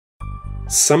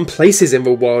Some places in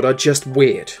the world are just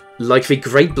weird, like the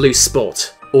Great Blue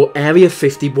Spot, or Area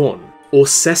 51, or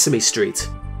Sesame Street.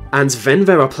 And then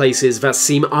there are places that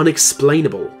seem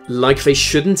unexplainable, like they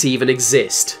shouldn't even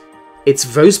exist. It's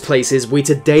those places we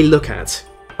today look at.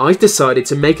 I've decided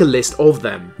to make a list of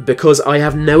them, because I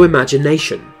have no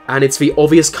imagination, and it's the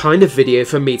obvious kind of video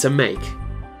for me to make.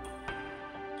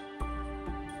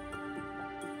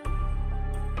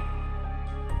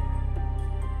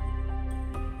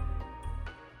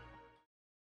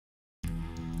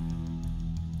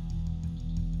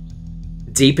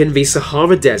 Deep in the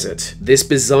Sahara Desert, this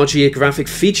bizarre geographic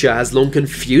feature has long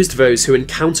confused those who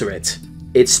encounter it.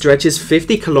 It stretches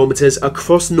 50 kilometers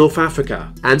across North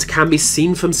Africa and can be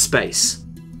seen from space.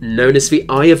 Known as the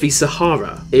Eye of the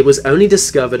Sahara, it was only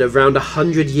discovered around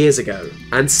 100 years ago,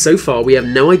 and so far we have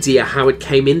no idea how it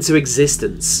came into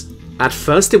existence. At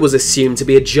first it was assumed to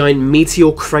be a giant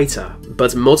meteor crater,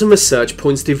 but modern research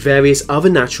points to various other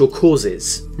natural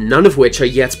causes, none of which are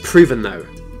yet proven though.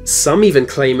 Some even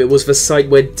claim it was the site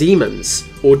where demons,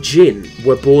 or jinn,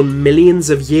 were born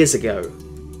millions of years ago.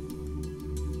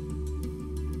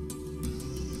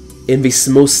 In the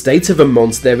small state of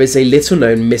Vermont there is a little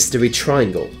known mystery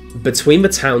triangle. Between the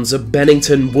towns of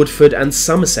Bennington, Woodford and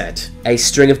Somerset, a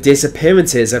string of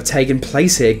disappearances have taken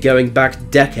place here going back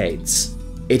decades.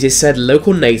 It is said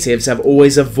local natives have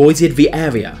always avoided the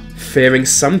area, fearing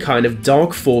some kind of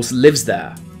dark force lives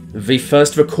there. The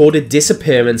first recorded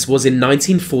disappearance was in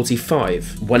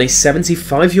 1945, when a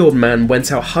 75-year-old man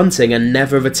went out hunting and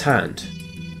never returned.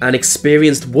 An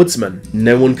experienced woodsman,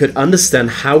 no one could understand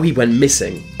how he went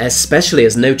missing, especially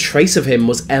as no trace of him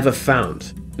was ever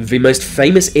found. The most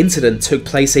famous incident took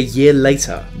place a year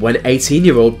later, when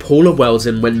 18-year-old Paula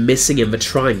Weldon went missing in the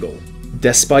Triangle.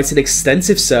 Despite an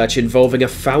extensive search involving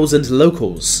 1,000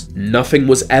 locals, nothing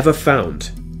was ever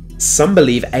found. Some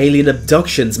believe alien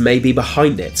abductions may be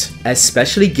behind it,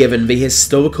 especially given the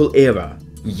historical era.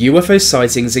 UFO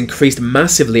sightings increased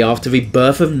massively after the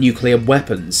birth of nuclear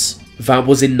weapons. That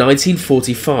was in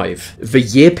 1945, the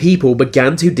year people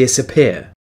began to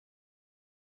disappear.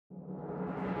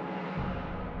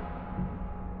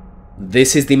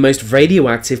 This is the most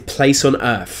radioactive place on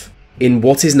Earth. In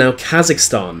what is now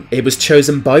Kazakhstan, it was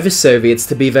chosen by the Soviets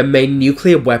to be their main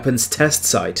nuclear weapons test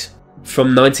site.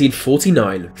 From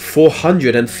 1949,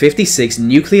 456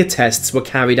 nuclear tests were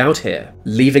carried out here,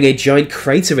 leaving a giant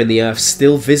crater in the earth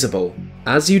still visible.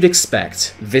 As you'd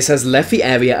expect, this has left the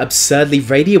area absurdly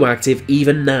radioactive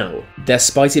even now,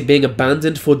 despite it being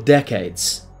abandoned for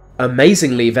decades.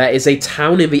 Amazingly, there is a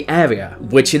town in the area,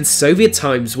 which in Soviet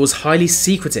times was highly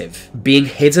secretive, being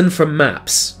hidden from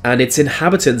maps, and its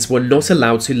inhabitants were not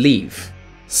allowed to leave.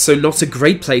 So not a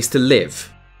great place to live.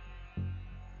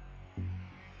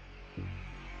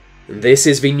 This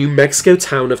is the New Mexico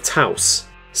town of Taos.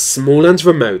 Small and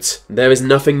remote, there is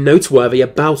nothing noteworthy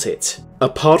about it,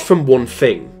 apart from one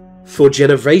thing. For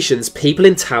generations, people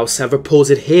in Taos have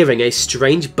reported hearing a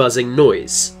strange buzzing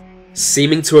noise.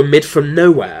 Seeming to emit from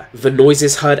nowhere, the noise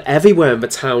is heard everywhere in the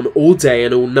town all day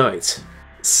and all night.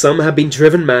 Some have been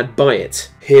driven mad by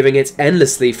it, hearing it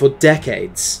endlessly for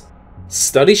decades.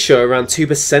 Studies show around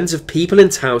 2% of people in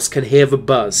Taos can hear the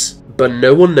buzz, but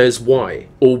no one knows why,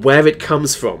 or where it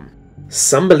comes from.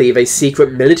 Some believe a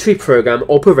secret military program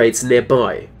operates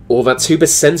nearby, or that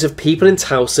 2% of people in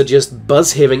Taos are just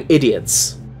buzz-hearing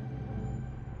idiots.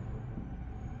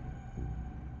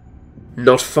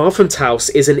 Not far from Taos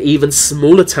is an even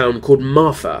smaller town called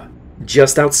Marfa.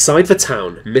 Just outside the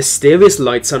town, mysterious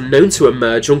lights are known to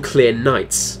emerge on clear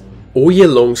nights. All year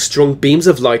long, strong beams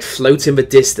of light float in the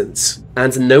distance,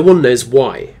 and no one knows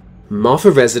why.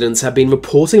 Marfa residents have been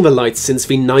reporting the lights since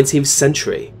the 19th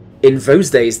century. In those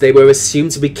days, they were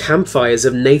assumed to be campfires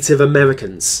of Native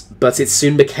Americans, but it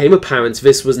soon became apparent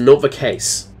this was not the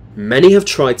case. Many have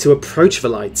tried to approach the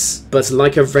lights, but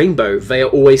like a rainbow, they are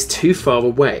always too far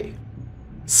away.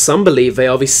 Some believe they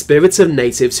are the spirits of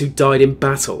natives who died in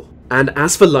battle, and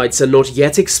as the lights are not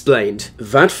yet explained,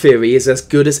 that theory is as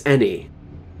good as any.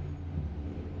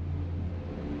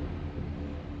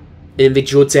 In the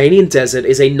Jordanian desert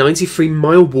is a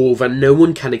 93-mile wall that no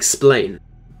one can explain.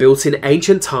 Built in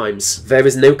ancient times, there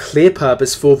is no clear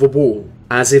purpose for the wall,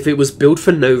 as if it was built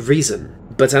for no reason.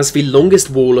 But as the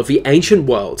longest wall of the ancient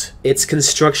world, its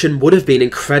construction would have been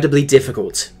incredibly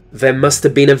difficult. There must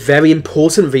have been a very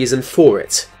important reason for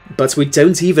it, but we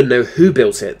don't even know who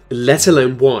built it, let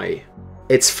alone why.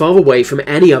 It's far away from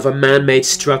any other man-made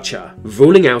structure,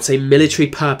 ruling out a military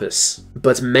purpose.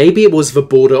 But maybe it was the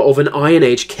border of an Iron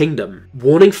Age kingdom,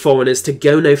 warning foreigners to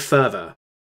go no further.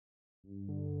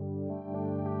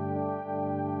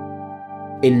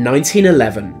 In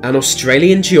 1911, an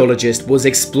Australian geologist was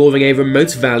exploring a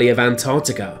remote valley of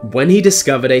Antarctica when he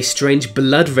discovered a strange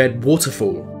blood-red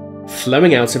waterfall.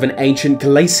 Flowing out of an ancient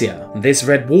glacier, this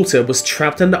red water was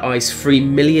trapped under ice 3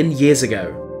 million years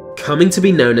ago, coming to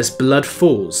be known as blood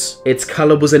falls. Its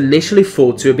colour was initially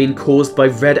thought to have been caused by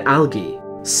red algae.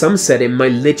 Some said it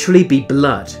might literally be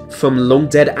blood from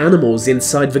long-dead animals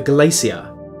inside the glacier.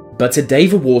 But today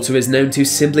the water is known to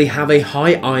simply have a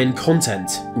high iron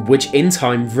content, which in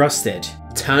time rusted,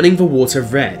 turning the water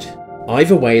red.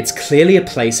 Either way, it's clearly a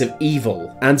place of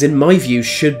evil, and in my view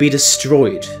should be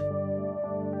destroyed.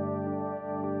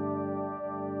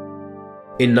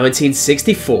 In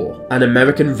 1964, an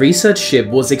American research ship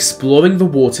was exploring the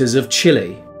waters of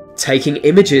Chile. Taking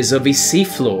images of the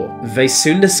seafloor, they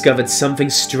soon discovered something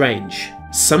strange,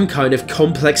 some kind of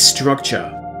complex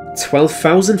structure.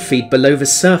 12,000 feet below the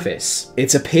surface,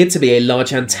 it appeared to be a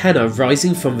large antenna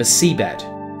rising from the seabed.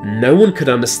 No one could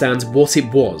understand what it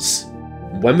was.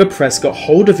 When the press got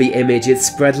hold of the image, it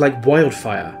spread like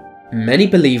wildfire. Many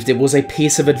believed it was a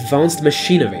piece of advanced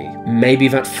machinery, maybe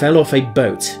that fell off a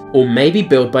boat, or maybe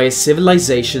built by a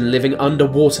civilization living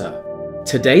underwater.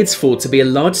 Today it's thought to be a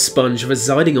large sponge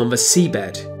residing on the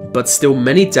seabed, but still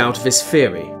many doubt this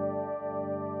theory.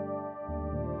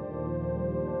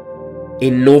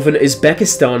 In northern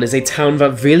Uzbekistan is a town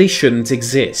that really shouldn't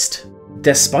exist.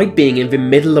 Despite being in the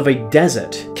middle of a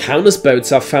desert, countless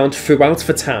boats are found throughout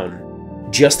the town.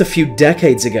 Just a few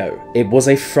decades ago, it was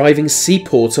a thriving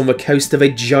seaport on the coast of a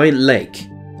giant lake.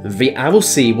 The Aral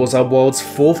Sea was our world's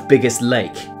 4th biggest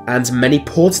lake, and many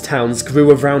port towns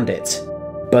grew around it.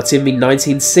 But in the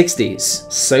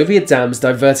 1960s, Soviet dams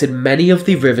diverted many of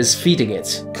the rivers feeding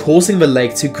it, causing the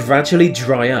lake to gradually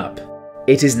dry up.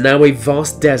 It is now a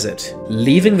vast desert,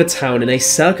 leaving the town in a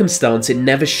circumstance it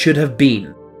never should have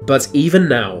been. But even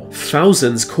now,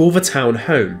 thousands call the town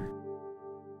home.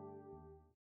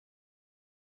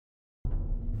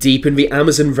 Deep in the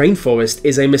Amazon rainforest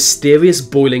is a mysterious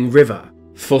boiling river.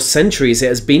 For centuries it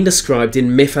has been described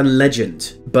in myth and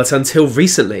legend, but until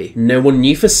recently, no one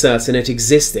knew for certain it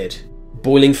existed.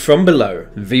 Boiling from below,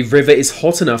 the river is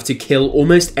hot enough to kill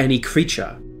almost any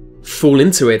creature. Fall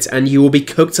into it and you will be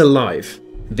cooked alive.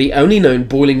 The only known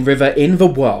boiling river in the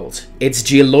world, its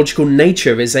geological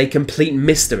nature is a complete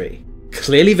mystery.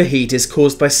 Clearly the heat is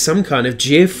caused by some kind of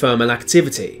geothermal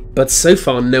activity, but so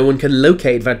far no one can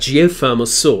locate that geothermal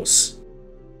source.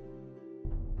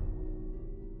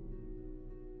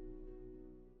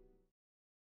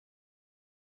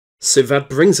 So that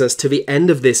brings us to the end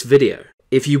of this video.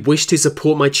 If you wish to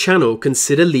support my channel,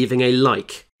 consider leaving a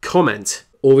like, comment,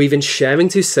 or even sharing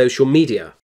to social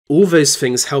media. All those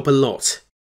things help a lot.